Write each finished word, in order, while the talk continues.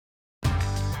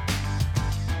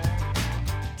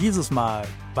Dieses Mal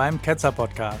beim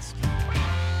Ketzer-Podcast.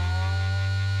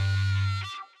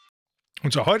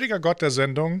 Unser heutiger Gott der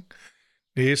Sendung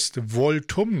ist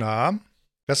Voltumna.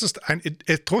 Das ist ein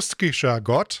etruskischer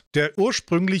Gott, der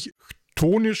ursprünglich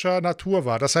chtonischer Natur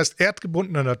war, das heißt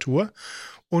erdgebundener Natur,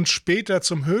 und später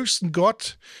zum höchsten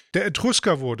Gott der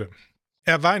Etrusker wurde.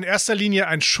 Er war in erster Linie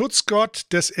ein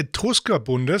Schutzgott des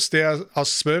Etruskerbundes, der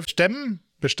aus 12 Stämmen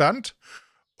bestand,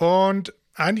 und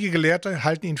einige Gelehrte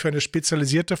halten ihn für eine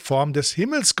spezialisierte Form des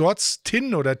Himmelsgotts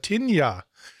Tin oder Tinja.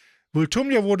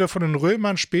 Voltumna wurde von den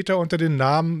Römern später unter dem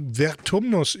Namen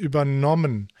Vertumnus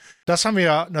übernommen. Das haben wir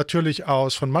ja natürlich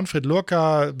von Manfred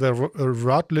Lurka, The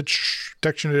Routledge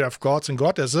Dictionary of Gods and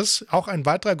Goddesses, auch ein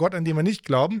weiterer Gott, an den wir nicht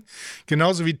glauben.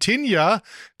 Genauso wie Tinja,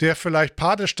 der vielleicht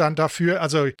Pate stand dafür,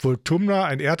 also Voltumna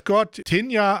ein Erdgott,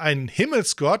 Tinja ein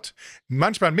Himmelsgott,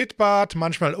 manchmal mit Bart,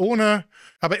 manchmal ohne,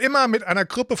 aber immer mit einer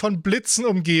Gruppe von Blitzen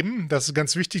umgeben. Das ist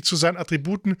ganz wichtig zu seinen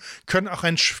Attributen, können auch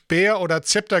ein Speer oder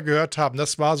Zepter gehört haben.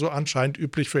 Das war so anscheinend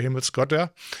üblich für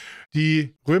Himmelsgötter.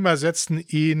 Die Römer setzten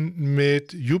ihn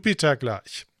mit Jupiter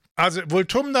gleich. Also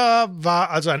Voltumna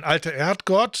war also ein alter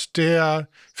Erdgott, der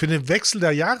für den Wechsel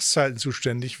der Jahreszeiten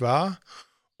zuständig war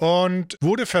und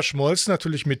wurde verschmolzen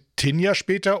natürlich mit Tinja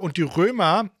später. Und die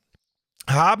Römer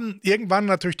haben irgendwann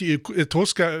natürlich die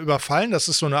Etrusker überfallen. Das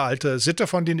ist so eine alte Sitte,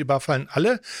 von denen überfallen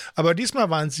alle. Aber diesmal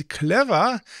waren sie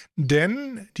clever,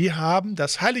 denn die haben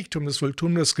das Heiligtum des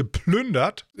Voltumnas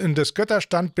geplündert und das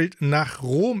Götterstandbild nach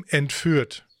Rom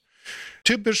entführt.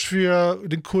 Typisch für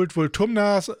den Kult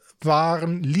Voltumnas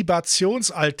waren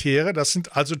Libationsaltäre, das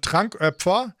sind also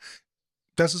Trankopfer.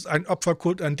 Das ist ein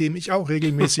Opferkult, an dem ich auch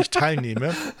regelmäßig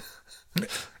teilnehme.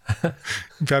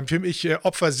 Wir haben für mich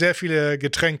Opfer sehr viele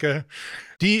Getränke,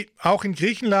 die auch in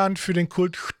Griechenland für den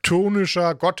Kult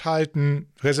chtonischer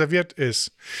Gottheiten reserviert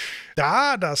ist.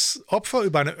 Da das Opfer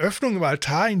über eine Öffnung im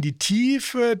Altar in die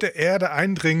Tiefe der Erde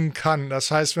eindringen kann,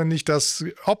 das heißt, wenn nicht das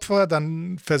Opfer,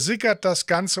 dann versickert das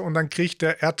Ganze und dann kriegt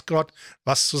der Erdgott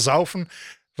was zu saufen,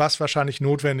 was wahrscheinlich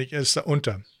notwendig ist,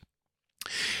 darunter.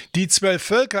 Die 12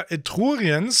 Völker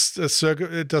Etruriens, das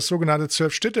sogenannte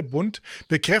 12-Städte-Bund,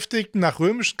 bekräftigten nach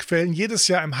römischen Quellen jedes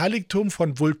Jahr im Heiligtum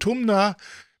von Voltumna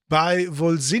bei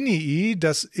Volsinii,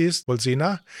 das ist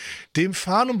Volsena, dem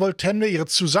Fanum Voltemne ihre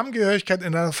Zusammengehörigkeit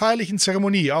in einer feierlichen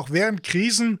Zeremonie. Auch während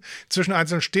Krisen zwischen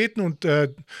einzelnen Städten und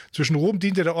zwischen Rom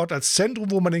diente der Ort als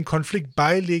Zentrum, wo man den Konflikt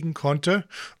beilegen konnte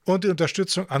und die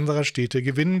Unterstützung anderer Städte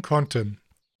gewinnen konnte.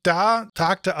 Da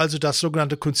tagte also das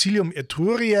sogenannte Concilium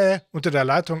Etruriae unter der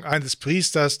Leitung eines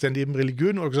Priesters, der neben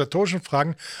religiösen und organisatorischen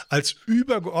Fragen als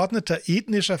übergeordneter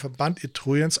ethnischer Verband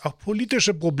Etruriens auch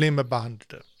politische Probleme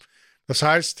behandelte. Das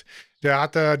heißt,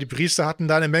 die Priester hatten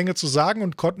da eine Menge zu sagen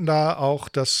und konnten da auch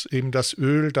das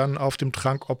Öl dann auf dem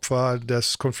Trankopfer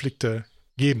des Konflikte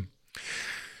geben.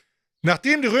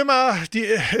 Nachdem die Römer die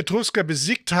Etrusker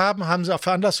besiegt haben, haben sie auf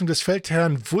Veranlassung des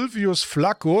Feldherrn Fulvius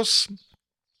Flaccus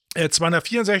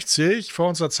 264 vor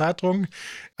unserer Zeitung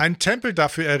einen Tempel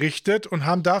dafür errichtet und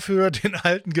haben dafür den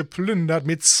alten geplündert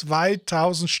mit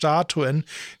 2000 Statuen,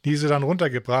 die sie dann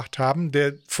runtergebracht haben.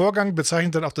 Der Vorgang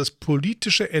bezeichnet dann auch das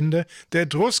politische Ende der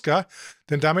Etrusker,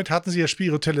 denn damit hatten sie ihr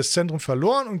spirituelles Zentrum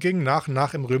verloren und gingen nach und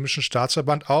nach im römischen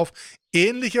Staatsverband auf.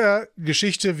 Ähnliche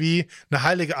Geschichte wie eine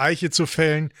heilige Eiche zu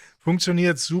fällen,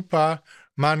 funktioniert super.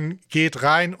 Man geht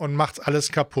rein und macht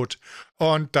alles kaputt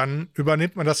und dann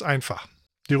übernimmt man das einfach.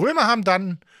 Die Römer haben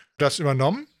dann das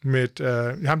übernommen,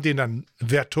 haben den dann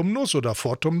Vertumnus oder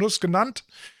Fortumnus genannt.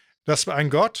 Das war ein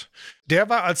Gott. Der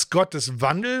war als Gott des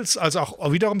Wandels, also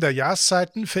auch wiederum der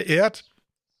Jahreszeiten verehrt.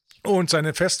 Und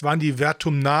seine Fest waren die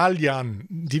Vertumnalian,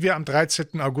 die wir am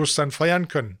 13. August dann feiern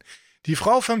können. Die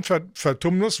Frau von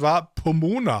Vertumnus war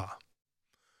Pomona.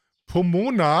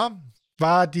 Pomona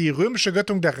war die römische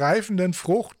Göttin der reifenden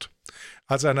Frucht,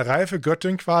 also eine reife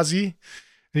Göttin quasi.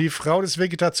 Die Frau des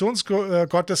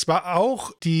Vegetationsgottes war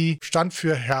auch, die stand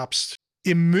für Herbst.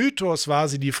 Im Mythos war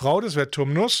sie die Frau des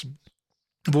Vertumnus,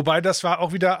 wobei das war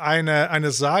auch wieder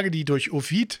eine Sage, die durch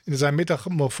Ovid in seinem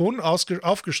Metamorphon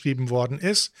aufgeschrieben worden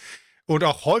ist und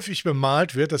auch häufig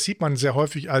bemalt wird. Das sieht man sehr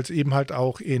häufig als eben halt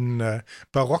auch in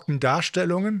barocken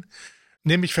Darstellungen.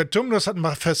 Nämlich Vertumnus hat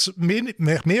nach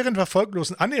mehreren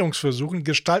erfolglosen Annäherungsversuchen in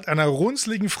Gestalt einer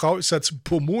runzligen Frau ist er zu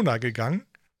Pomona gegangen.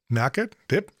 Merke,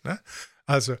 Tipp, ne?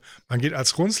 Also, man geht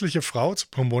als runzliche Frau zu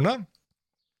Pomona.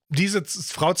 Diese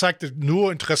Frau zeigte nur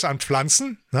Interesse an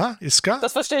Pflanzen, Iska.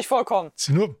 Das verstehe ich vollkommen.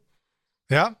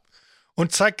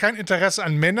 Und zeigt kein Interesse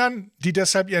an Männern, die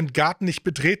deshalb ihren Garten nicht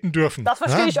betreten dürfen. Das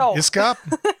verstehe ich auch. Iska.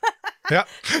 Ja.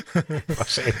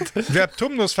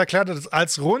 Vertumnus verkleidet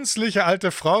als runzliche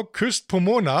alte Frau küsst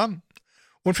Pomona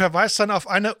und verweist dann auf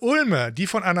eine Ulme, die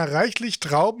von einer reichlich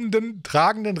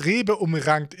tragenden Rebe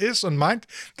umrankt ist und meint,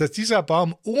 dass dieser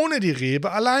Baum ohne die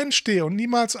Rebe allein stehe und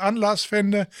niemals Anlass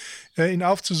fände, ihn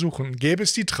aufzusuchen, gäbe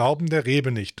es die Trauben der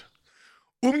Rebe nicht.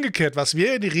 Umgekehrt, was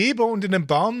wäre die Rebe unter dem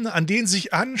Baum, an den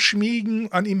sich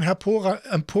anschmiegen, an ihm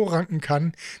emporranken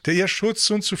kann, der ihr Schutz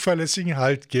und zuverlässigen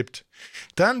Halt gibt?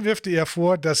 Dann wirft er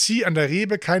vor, dass sie an der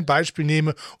Rebe kein Beispiel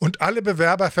nehme und alle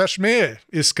Bewerber verschmähe.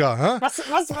 Iska, hä?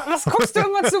 Was guckst du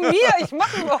immer zu mir? Ich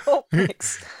mache überhaupt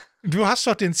nichts. Du hast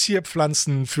doch den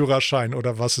Zierpflanzenführerschein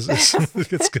oder was es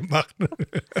ist jetzt gemacht.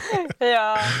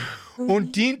 Ja.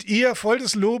 Und dient ihr voll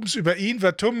des Lobens über ihn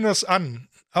Vertumnus an.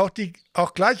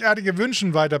 Auch gleichartige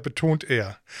Wünschen weiter betont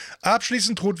er.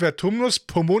 Abschließend droht Vertumnus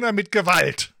Pomona mit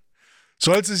Gewalt.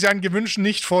 Soll sie seinen Gewünschen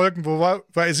nicht folgen, weil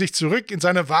er sich zurück in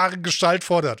seine wahre Gestalt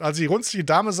fordert. Also die runzlige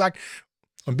Dame sagt,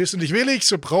 und bist du nicht willig,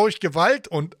 so brauche ich Gewalt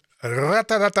und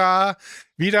ratatata,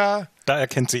 wieder. Da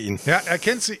erkennt sie ihn. Ja,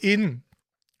 erkennt sie ihn.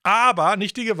 Aber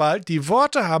nicht die Gewalt. Die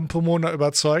Worte haben Pomona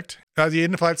überzeugt. Also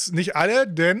jedenfalls nicht alle,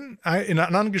 denn in einer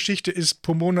anderen Geschichte ist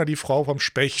Pomona die Frau vom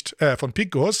Specht, von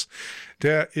Picus.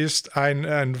 Der ist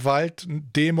ein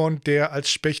Walddämon, der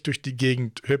als Specht durch die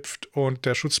Gegend hüpft und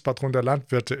der Schutzpatron der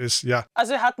Landwirte ist, ja.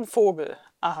 Also er hat einen Vogel.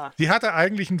 Aha. Die hatte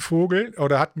eigentlich einen Vogel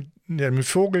oder hat einen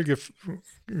Vogel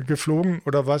geflogen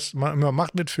oder was man immer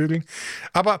macht mit Vögeln.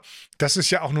 Aber das ist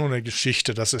ja auch nur eine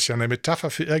Geschichte. Das ist ja eine Metapher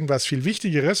für irgendwas viel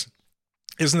Wichtigeres.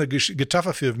 Ist eine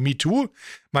Metapher für MeToo.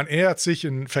 Man ehrt sich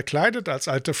verkleidet als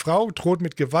alte Frau, droht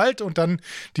mit Gewalt und dann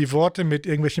die Worte mit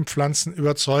irgendwelchen Pflanzen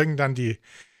überzeugen dann die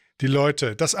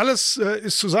Leute. Das alles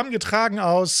ist zusammengetragen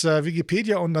aus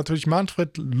Wikipedia und natürlich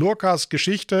Manfred Lorcas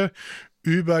Geschichte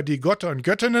über die Götter und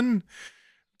Göttinnen.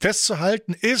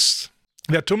 Festzuhalten ist,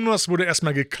 der Tumnus wurde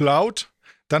erstmal geklaut.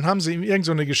 Dann haben sie ihm irgend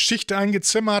so eine Geschichte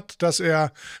eingezimmert, dass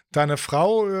er deine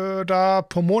Frau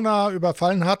Pomona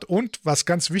überfallen hat. Und was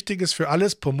ganz wichtig ist für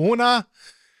alles, Pomona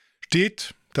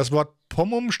steht, das Wort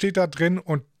Pomum steht da drin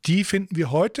und die finden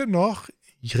wir heute noch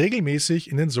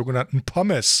regelmäßig in den sogenannten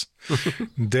Pommes.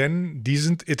 Denn die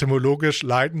sind etymologisch,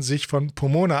 leiten sich von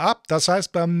Pomona ab. Das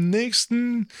heißt, beim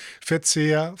nächsten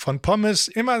Verzehr von Pommes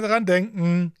immer daran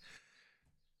denken,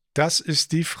 das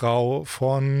ist die Frau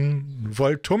von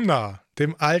Voltumna,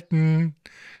 dem alten,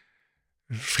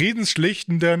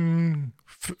 friedensschlichtenden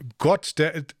Gott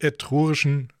der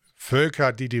etrurischen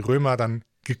Völker, die Römer dann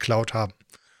geklaut haben.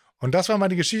 Und das war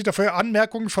meine Geschichte dafür.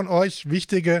 Anmerkungen von euch,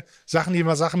 wichtige Sachen, die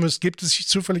man sagen müsst. Gibt es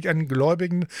zufällig einen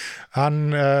Gläubigen,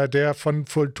 der von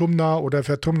Voltumna oder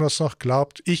Vertumnus noch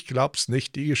glaubt? Ich glaube es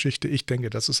nicht, die Geschichte. Ich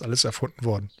denke, das ist alles erfunden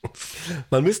worden.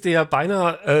 Man müsste ja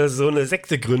beinahe so eine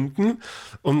Sekte gründen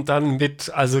und dann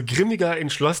mit grimmiger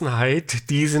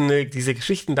Entschlossenheit diese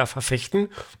Geschichten da verfechten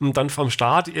und dann vom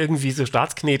Staat irgendwie so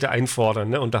Staatsknete einfordern,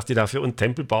 ne? Und dass die dafür uns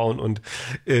Tempel bauen und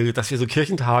dass wir so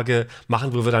Kirchentage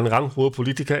machen, wo wir dann ranghohe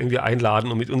Politiker irgendwie einladen,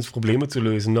 um mit uns Probleme zu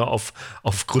lösen, ne? Auf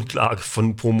Grundlage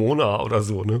von Pomona oder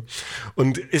so. Ne?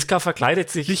 Und Iska verkleidet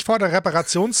sich. Ich fordere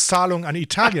Reparationszahlung an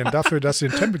Italien dafür, dass sie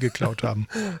den Tempel geklaut haben.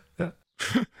 Ja.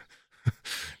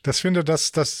 Das finde,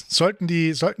 das sollten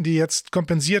die jetzt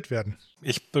kompensiert werden.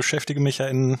 Ich beschäftige mich ja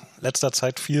in letzter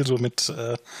Zeit viel so mit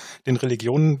den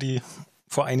Religionen, die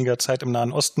vor einiger Zeit im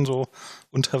Nahen Osten so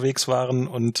unterwegs waren.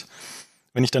 Und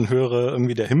wenn ich dann höre,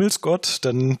 irgendwie der Himmelsgott,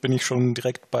 dann bin ich schon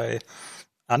direkt bei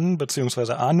An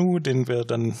bzw. Anu, den wir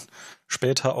dann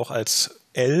später auch als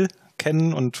El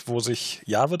kennen und wo sich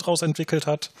Jahwe draus entwickelt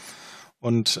hat.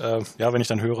 Und wenn ich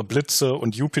dann höre Blitze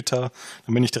und Jupiter,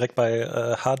 dann bin ich direkt bei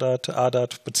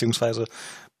Adat, beziehungsweise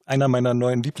einer meiner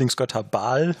neuen Lieblingsgötter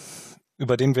Baal,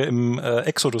 über den wir im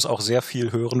Exodus auch sehr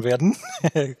viel hören werden.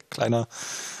 Kleine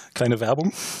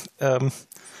Werbung.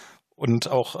 Und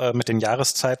auch mit den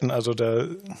Jahreszeiten, also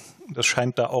das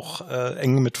scheint da auch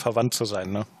eng mit verwandt zu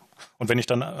sein, ne? Und wenn ich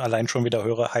dann allein schon wieder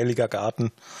höre, Heiliger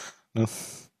Garten. Ne?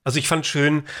 Also ich fand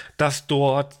schön, dass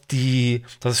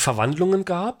es Verwandlungen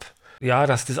gab. Ja,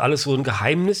 dass das alles so ein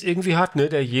Geheimnis irgendwie hat. Ne?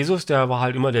 Der Jesus, der war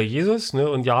halt immer der Jesus, ne?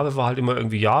 Und Jahwe war halt immer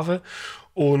irgendwie Jahwe.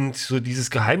 Und so dieses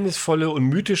Geheimnisvolle und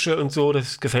Mythische und so,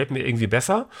 das gefällt mir irgendwie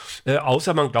besser.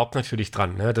 Außer man glaubt natürlich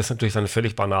dran. Ne? Das ist natürlich eine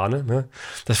völlig Banane. Ne?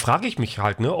 Das frage ich mich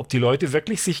halt, ne? Ob die Leute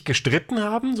wirklich sich gestritten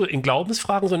haben, so in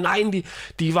Glaubensfragen, so nein,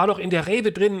 die war doch in der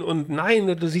Rebe drin und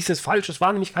nein, du siehst es falsch, das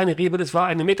war nämlich keine Rebe, das war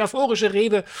eine metaphorische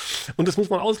Rebe und das muss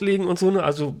man auslegen und so. Ne?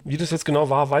 Also wie das jetzt genau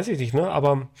war, weiß ich nicht. Ne?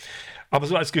 Aber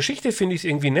so als Geschichte finde ich es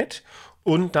irgendwie nett.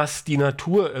 Und dass die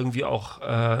Natur irgendwie auch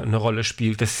eine Rolle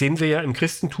spielt. Das sehen wir ja im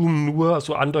Christentum nur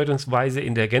so andeutungsweise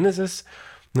in der Genesis,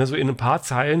 ne, so in ein paar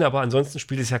Zeilen, aber ansonsten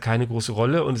spielt es ja keine große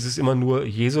Rolle und es ist immer nur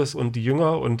Jesus und die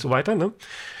Jünger und so weiter. Ne?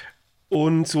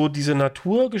 Und so diese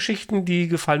Naturgeschichten, die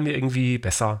gefallen mir irgendwie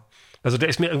besser. Also der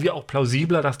ist mir irgendwie auch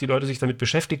plausibler, dass die Leute sich damit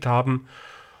beschäftigt haben.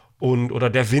 Oder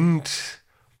der Wind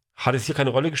hat es hier keine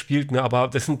Rolle gespielt, ne? Aber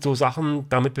das sind so Sachen,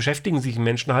 damit beschäftigen sich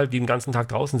Menschen halt, die den ganzen Tag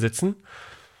draußen sitzen.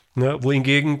 Ne?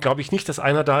 Wohingegen glaube ich nicht, dass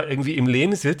einer da irgendwie im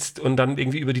Lehm sitzt und dann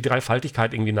irgendwie über die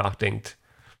Dreifaltigkeit irgendwie nachdenkt.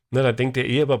 Ne? Da denkt er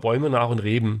eher über Bäume nach und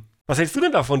Reben. Was hältst du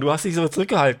denn davon? Du hast dich so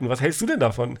zurückgehalten. Was hältst du denn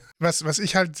davon? Was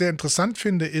ich halt sehr interessant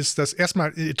finde, ist, dass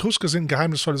erstmal Etrusker sind ein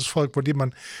geheimnisvolles Volk, bei dem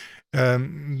man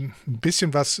ein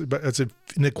bisschen also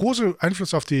eine große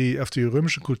Einfluss auf die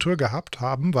römische Kultur gehabt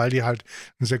haben, weil die halt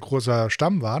ein sehr großer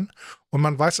Stamm waren. Und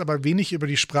man weiß aber wenig über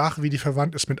die Sprache, wie die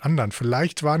verwandt ist mit anderen.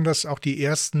 Vielleicht waren das auch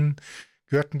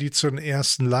gehörten die zu den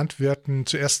ersten Landwirten,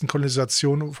 zur ersten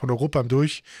Kolonisation von Europa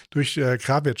durch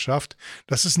Agrarwirtschaft.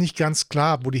 Das ist nicht ganz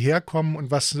klar, wo die herkommen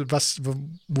und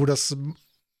wo das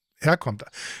herkommt.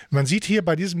 Man sieht hier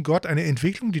bei diesem Gott eine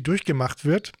Entwicklung, die durchgemacht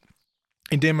wird,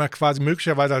 indem er quasi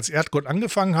möglicherweise als Erdgott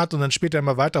angefangen hat und dann später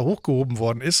immer weiter hochgehoben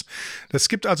worden ist. Es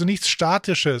gibt also nichts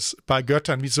Statisches bei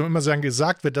Göttern, wie es so immer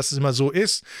gesagt wird, dass es immer so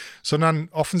ist, sondern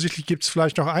offensichtlich gibt es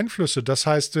vielleicht noch Einflüsse. Das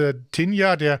heißt,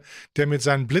 Tinja, der mit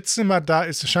seinen Blitzen immer da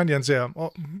ist, scheint ja ein sehr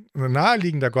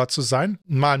naheliegender Gott zu sein.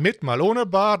 Mal mit, mal ohne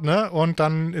Bart, ne? Und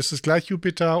dann ist es gleich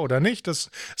Jupiter oder nicht. Das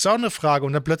ist auch eine Frage.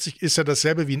 Und dann plötzlich ist er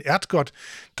dasselbe wie ein Erdgott.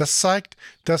 Das zeigt,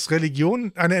 dass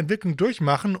Religionen eine Entwicklung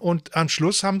durchmachen und am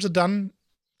Schluss haben sie dann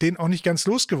den auch nicht ganz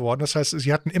losgeworden. Das heißt,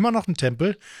 sie hatten immer noch einen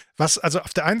Tempel, was also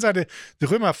auf der einen Seite die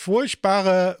Römer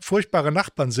furchtbare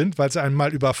Nachbarn sind, weil sie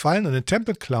einmal überfallen und den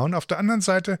Tempel klauen. Auf der anderen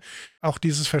Seite auch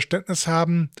dieses Verständnis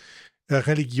haben,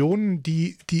 Religionen,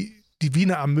 die wie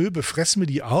eine Amöbe fressen wir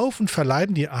die auf und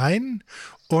verleiben die ein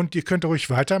und ihr könnt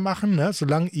ruhig weitermachen, ne?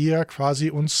 Solange ihr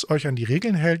quasi euch an die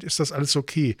Regeln hält, ist das alles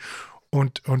okay.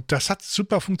 Und das hat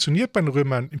super funktioniert bei den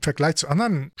Römern im Vergleich zu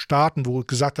anderen Staaten, wo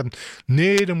gesagt haben,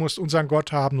 nee, du musst unseren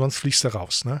Gott haben, sonst fliegst du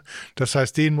raus. Ne? Das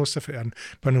heißt, den musst du verehren.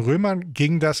 Bei den Römern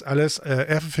ging das alles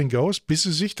everything goes, bis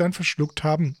sie sich dann verschluckt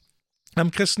haben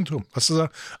am Christentum. Was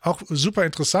auch super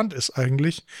interessant ist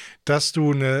eigentlich, dass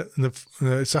du eine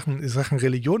Sachen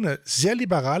Religion eine sehr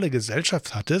liberale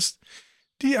Gesellschaft hattest,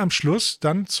 die am Schluss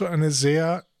dann zu einer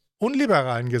sehr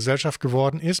unliberalen Gesellschaft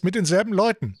geworden ist, mit denselben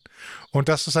Leuten. Und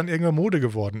dass es dann irgendwann Mode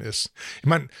geworden ist. Ich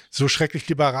meine, so schrecklich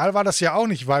liberal war das ja auch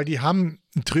nicht, weil die haben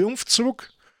einen Triumphzug,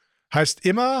 heißt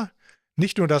immer,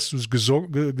 nicht nur, dass du es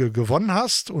gewonnen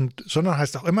hast, sondern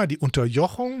heißt auch immer die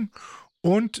Unterjochung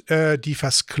und die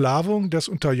Versklavung des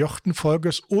unterjochten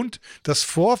Volkes und das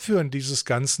Vorführen dieses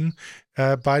Ganzen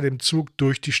bei dem Zug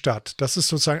durch die Stadt. Das ist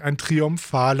sozusagen ein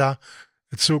triumphaler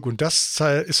Zug. Und das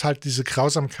ist halt diese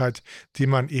Grausamkeit, die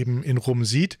man eben in Rom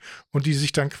sieht und die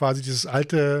sich dann quasi dieses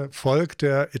alte Volk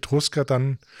der Etrusker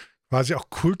dann quasi auch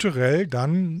kulturell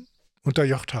dann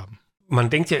unterjocht haben. Man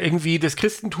denkt ja irgendwie, das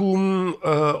Christentum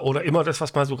oder immer das,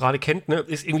 was man so gerade kennt, ne,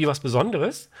 ist irgendwie was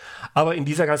Besonderes. Aber in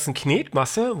dieser ganzen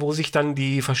Knetmasse, wo sich dann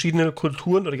die verschiedenen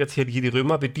Kulturen oder jetzt hier die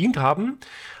Römer bedient haben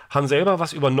selber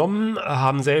was übernommen,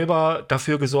 haben selber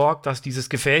dafür gesorgt, dass dieses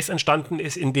Gefäß entstanden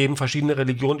ist, in dem verschiedene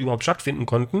Religionen überhaupt stattfinden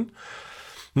konnten.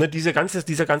 Ne, dieser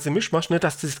ganze Mischmasch, ne,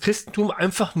 dass das Christentum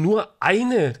einfach nur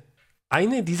eine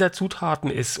dieser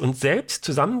Zutaten ist und selbst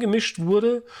zusammengemischt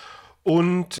wurde.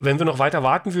 Und wenn wir noch weiter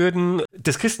warten würden,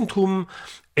 das Christentum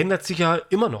ändert sich ja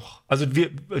immer noch. Also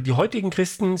die heutigen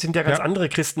Christen sind ja ganz andere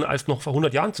Christen als noch vor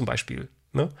 100 Jahren zum Beispiel.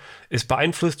 Ne? Ist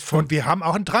beeinflusst von... Und wir haben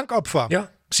auch ein Trankopfer. Ja.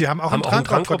 Sie haben auch ein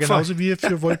Trankopfer, genauso wie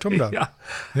für Voltumna. Ja,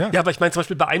 aber ich meine zum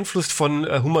Beispiel beeinflusst von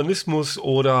Humanismus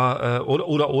oder.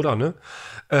 Ne?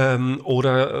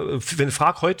 Wenn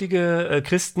frag heutige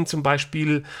Christen zum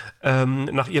Beispiel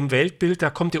nach ihrem Weltbild, da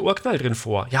kommt der Urknall drin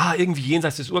vor. Ja, irgendwie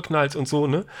jenseits des Urknalls und so.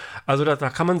 Ne? Also da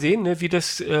kann man sehen, ne, wie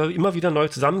das immer wieder neu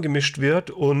zusammengemischt wird.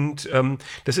 Und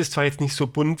das ist zwar jetzt nicht so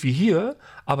bunt wie hier,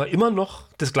 aber immer noch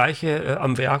das Gleiche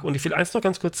am Werk. Und ich will eins noch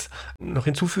ganz kurz noch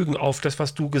hinzufügen auf das,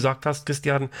 was du gesagt hast,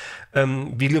 Christian,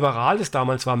 wie liberal es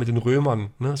damals war mit den Römern.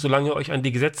 Ne? Solange ihr euch an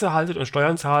die Gesetze haltet und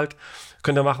Steuern zahlt,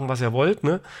 könnt ihr machen, was ihr wollt.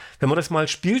 Ne? Wenn man das mal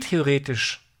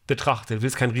spieltheoretisch betrachtet, will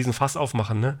es kein Riesenfass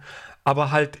aufmachen, ne?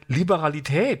 Aber halt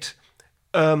Liberalität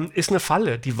ist eine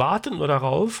Falle. Die warten nur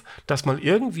darauf, dass mal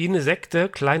irgendwie eine Sekte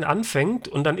klein anfängt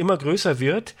und dann immer größer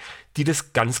wird, die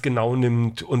das ganz genau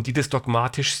nimmt und die das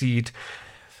dogmatisch sieht.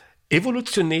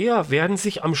 Evolutionär werden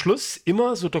sich am Schluss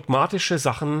immer so dogmatische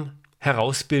Sachen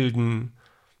herausbilden.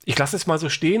 Ich lasse es mal so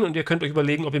stehen und ihr könnt euch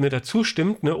überlegen, ob ihr mir dazu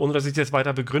stimmt, ne, ohne dass ich es jetzt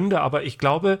weiter begründe, aber ich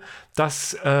glaube,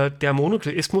 dass der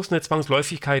Monotheismus eine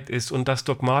Zwangsläufigkeit ist und dass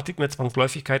Dogmatik eine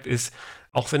Zwangsläufigkeit ist,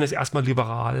 auch wenn es erstmal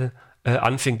liberal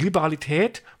anfängt.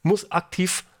 Liberalität muss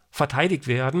aktiv verteidigt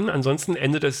werden, ansonsten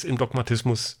endet es im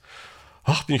Dogmatismus.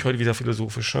 Ach, bin ich heute wieder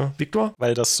philosophisch, ne? Viktor?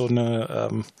 Weil das so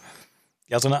eine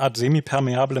ja so eine Art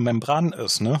semipermeable Membran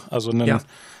ist, ne? Also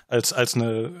als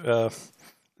eine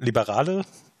liberale,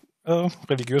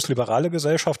 religiös-liberale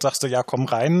Gesellschaft sagst du, ja, komm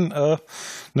rein,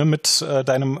 ne, mit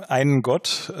deinem einen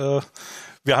Gott.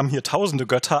 Wir haben hier tausende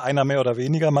Götter, einer mehr oder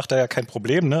weniger, macht da ja kein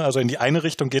Problem, ne? Also in die eine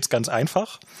Richtung geht's ganz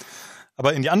einfach.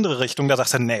 Aber in die andere Richtung, da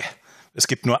sagst du, nee, es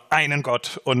gibt nur einen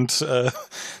Gott. Und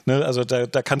ne, also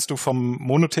da kannst du vom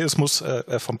Monotheismus,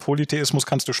 vom Polytheismus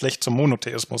kannst du schlecht zum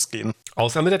Monotheismus gehen.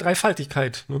 Außer mit der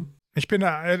Dreifaltigkeit. Ne? Ich bin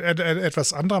da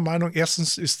etwas anderer Meinung.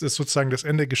 Erstens ist es sozusagen das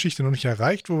Ende der Geschichte noch nicht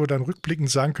erreicht, wo wir dann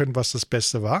rückblickend sagen können, was das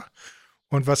Beste war.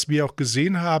 Und was wir auch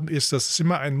gesehen haben, ist, dass es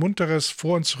immer ein munteres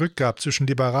Vor- und Zurück gab zwischen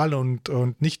liberal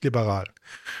und nicht liberal.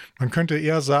 Man könnte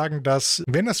eher sagen, dass,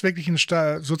 wenn das wirklich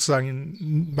sozusagen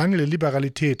in mangelnde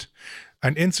Liberalität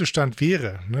ein Endzustand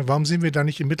wäre, ne, warum sind wir da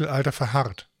nicht im Mittelalter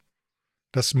verharrt?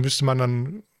 Das müsste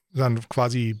man dann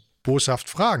quasi boshaft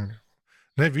fragen.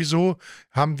 Ne, wieso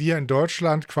haben wir in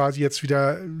Deutschland quasi jetzt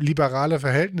wieder liberale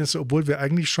Verhältnisse, obwohl wir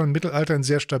eigentlich schon im Mittelalter in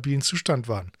sehr stabilen Zustand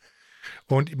waren?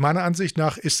 Und meiner Ansicht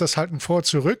nach ist das halt ein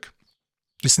Vor-Zurück.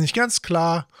 Ist nicht ganz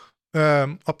klar,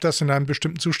 ob das in einem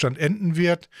bestimmten Zustand enden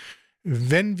wird.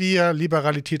 Wenn wir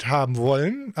Liberalität haben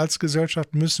wollen als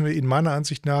Gesellschaft, müssen wir ihn meiner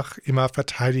Ansicht nach immer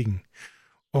verteidigen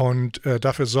und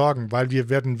dafür sorgen, weil wir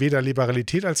werden weder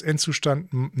Liberalität als Endzustand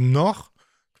noch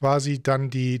quasi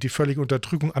dann die völlige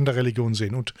Unterdrückung anderer Religionen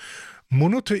sehen. Und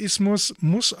Monotheismus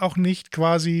muss auch nicht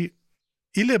quasi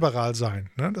illiberal sein.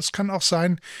 Ne? Das kann auch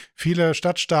sein, viele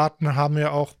Stadtstaaten haben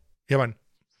ja auch,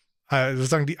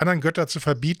 sozusagen die anderen Götter zu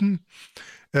verbieten,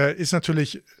 ist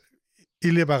natürlich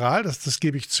illiberal, das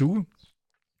gebe ich zu.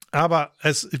 Aber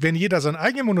wenn jeder seinen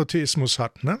eigenen Monotheismus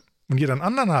hat, ne? Und jeder einen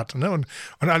anderen hat, ne? Und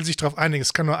alle sich darauf einigen,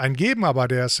 es kann nur einen geben, aber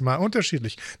der ist immer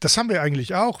unterschiedlich. Das haben wir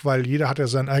eigentlich auch, weil jeder hat ja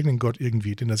seinen eigenen Gott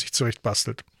irgendwie, den er sich zurecht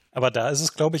bastelt. Aber da ist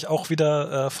es, glaube ich, auch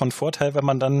wieder von Vorteil, wenn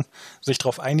man dann sich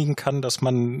darauf einigen kann, dass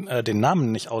man den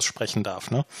Namen nicht aussprechen darf,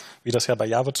 ne? Wie das ja bei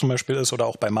Jahwe zum Beispiel ist oder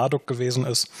auch bei Marduk gewesen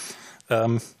ist.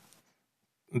 Weil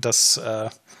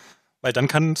dann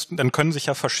können sich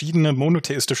ja verschiedene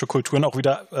monotheistische Kulturen auch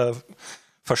wieder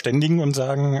verständigen und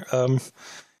sagen,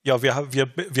 ja,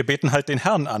 wir beten halt den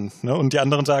Herrn an, ne? Und die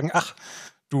anderen sagen, ach,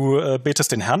 du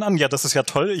betest den Herrn an? Ja, das ist ja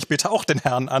toll, ich bete auch den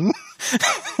Herrn an.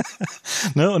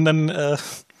 Ne? Und dann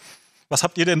was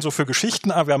habt ihr denn so für Geschichten?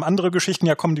 Wir haben andere Geschichten,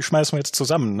 ja komm, die schmeißen wir jetzt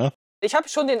zusammen, ne? Ich habe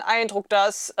schon den Eindruck,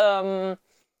 dass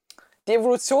die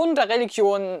Evolution der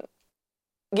Religion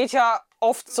geht ja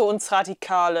oft so ins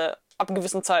Radikale ab einem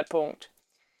gewissen Zeitpunkt.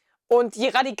 Und je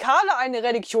radikaler eine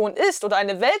Religion ist oder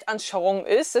eine Weltanschauung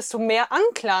ist, desto mehr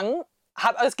Anklang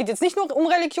also es geht jetzt nicht nur um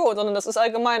Religion, sondern das ist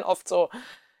allgemein oft so.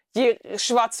 Je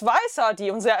schwarz-weißer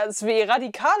die und je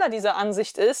radikaler diese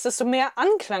Ansicht ist, desto mehr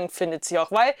Anklang findet sie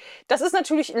auch. Weil das ist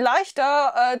natürlich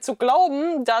leichter zu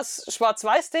glauben, das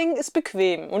Schwarz-Weiß-Ding ist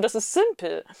bequem und das ist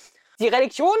simpel. Die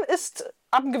Religion ist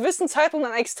ab einem gewissen Zeitpunkt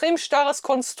ein extrem starres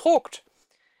Konstrukt,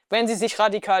 wenn sie sich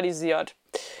radikalisiert.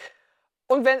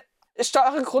 Und wenn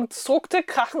starre Konstrukte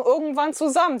krachen irgendwann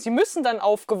zusammen. Sie müssen dann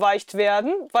aufgeweicht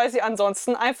werden, weil sie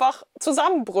ansonsten einfach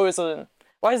zusammenbröseln,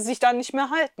 weil sie sich dann nicht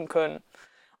mehr halten können.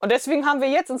 Und deswegen haben wir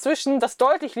jetzt inzwischen das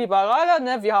deutlich liberaler,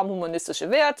 ne? Wir haben humanistische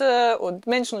Werte und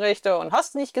Menschenrechte und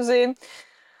hast nicht gesehen.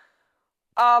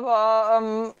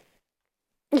 Aber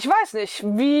ich weiß nicht,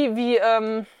 wie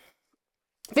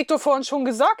Victor vorhin schon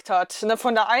gesagt hat, ne?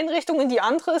 Von der einen Richtung in die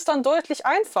andere ist dann deutlich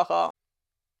einfacher.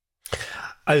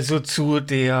 Also zu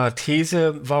der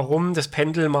These, warum das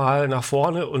Pendel mal nach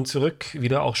vorne und zurück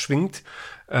wieder auch schwingt,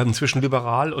 zwischen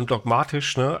liberal und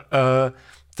dogmatisch, ne?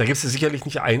 Da gibt es sicherlich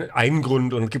nicht einen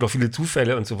Grund und es gibt auch viele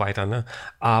Zufälle und so weiter, ne?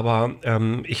 Aber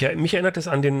mich erinnert es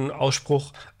an den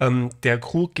Ausspruch, der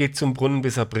Krug geht zum Brunnen,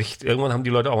 bis er bricht. Irgendwann haben die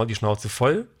Leute auch mal die Schnauze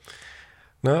voll.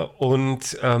 Ne?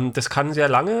 Und das kann sehr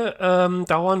lange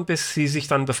dauern, bis sie sich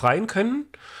dann befreien können.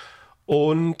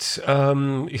 Und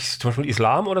zum Beispiel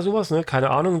Islam oder sowas, ne? Keine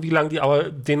Ahnung, wie lange aber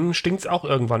denen stinkt es auch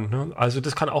irgendwann. Ne? Also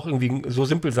das kann auch irgendwie so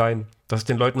simpel sein, dass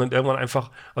den Leuten dann irgendwann einfach,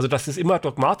 also dass es immer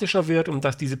dogmatischer wird und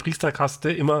dass diese Priesterkaste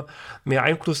immer mehr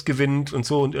Einfluss gewinnt und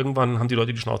so und irgendwann haben die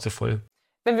Leute die Schnauze voll.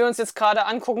 Wenn wir uns jetzt gerade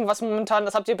angucken, was momentan,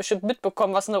 das habt ihr bestimmt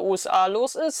mitbekommen, was in den USA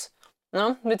los ist,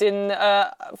 ne? Mit dem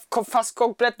fast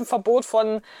kompletten Verbot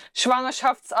von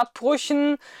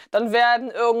Schwangerschaftsabbrüchen, dann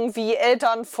werden irgendwie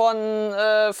Eltern von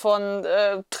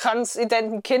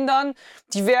transidenten Kindern,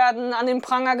 die werden an den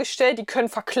Pranger gestellt, die können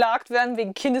verklagt werden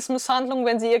wegen Kindesmisshandlung,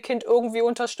 wenn sie ihr Kind irgendwie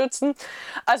unterstützen.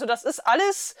 Also das ist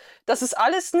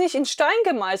alles nicht in Stein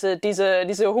gemeißelt,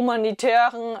 diese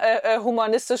humanitären,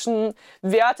 humanistischen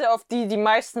Werte, auf die die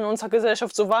meisten in unserer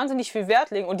Gesellschaft so wahnsinnig viel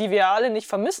Wert legen und die wir alle nicht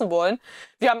vermissen wollen.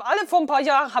 Wir haben alle vom ein paar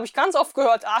Jahren habe ich ganz oft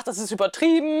gehört, ach, das ist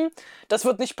übertrieben, das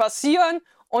wird nicht passieren.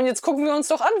 Und jetzt gucken wir uns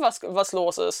doch an, was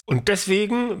los ist. Und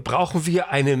deswegen brauchen wir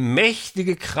eine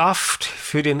mächtige Kraft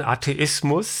für den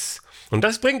Atheismus. Und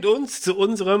das bringt uns zu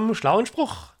unserem schlauen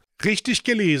Spruch. Richtig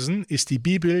gelesen ist die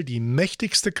Bibel die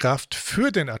mächtigste Kraft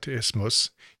für den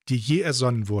Atheismus, die je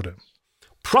ersonnen wurde.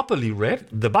 Properly read,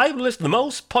 the Bible is the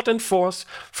most potent force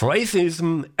for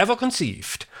atheism ever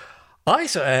conceived.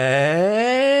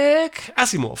 Isaac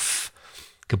Asimov.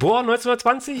 Geboren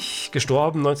 1920,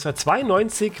 gestorben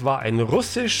 1992, war ein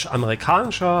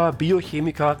russisch-amerikanischer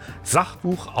Biochemiker,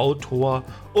 Sachbuchautor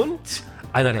und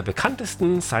einer der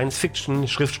bekanntesten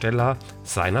Science-Fiction-Schriftsteller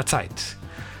seiner Zeit.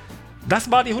 Das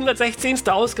war die 116.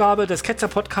 Ausgabe des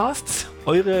Ketzer-Podcasts,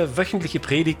 eure wöchentliche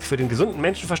Predigt für den gesunden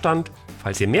Menschenverstand.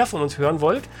 Falls ihr mehr von uns hören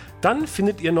wollt, dann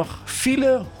findet ihr noch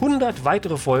viele 100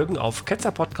 weitere Folgen auf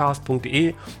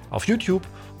ketzerpodcast.de, auf YouTube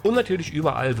und natürlich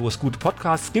überall, wo es gute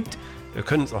Podcasts gibt. Ihr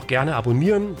könnt uns auch gerne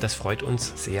abonnieren, das freut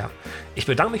uns sehr. Ich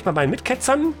bedanke mich bei meinen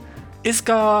Mitketzern,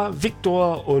 Iska,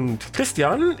 Viktor und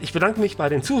Christian. Ich bedanke mich bei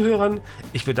den Zuhörern,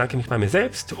 ich bedanke mich bei mir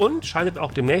selbst und schaltet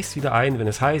auch demnächst wieder ein, wenn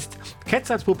es heißt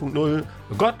Ketzer 2.0,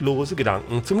 gottlose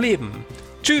Gedanken zum Leben.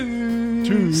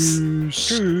 Tschüss. Tschüss.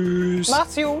 Tschüss.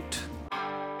 Macht's gut.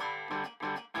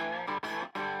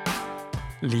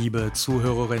 Liebe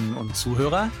Zuhörerinnen und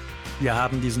Zuhörer, wir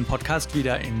haben diesen Podcast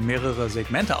wieder in mehrere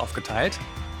Segmente aufgeteilt.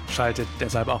 Schaltet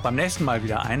deshalb auch beim nächsten Mal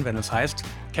wieder ein, wenn es heißt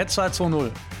Ketzer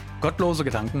 2.0, gottlose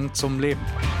Gedanken zum Leben.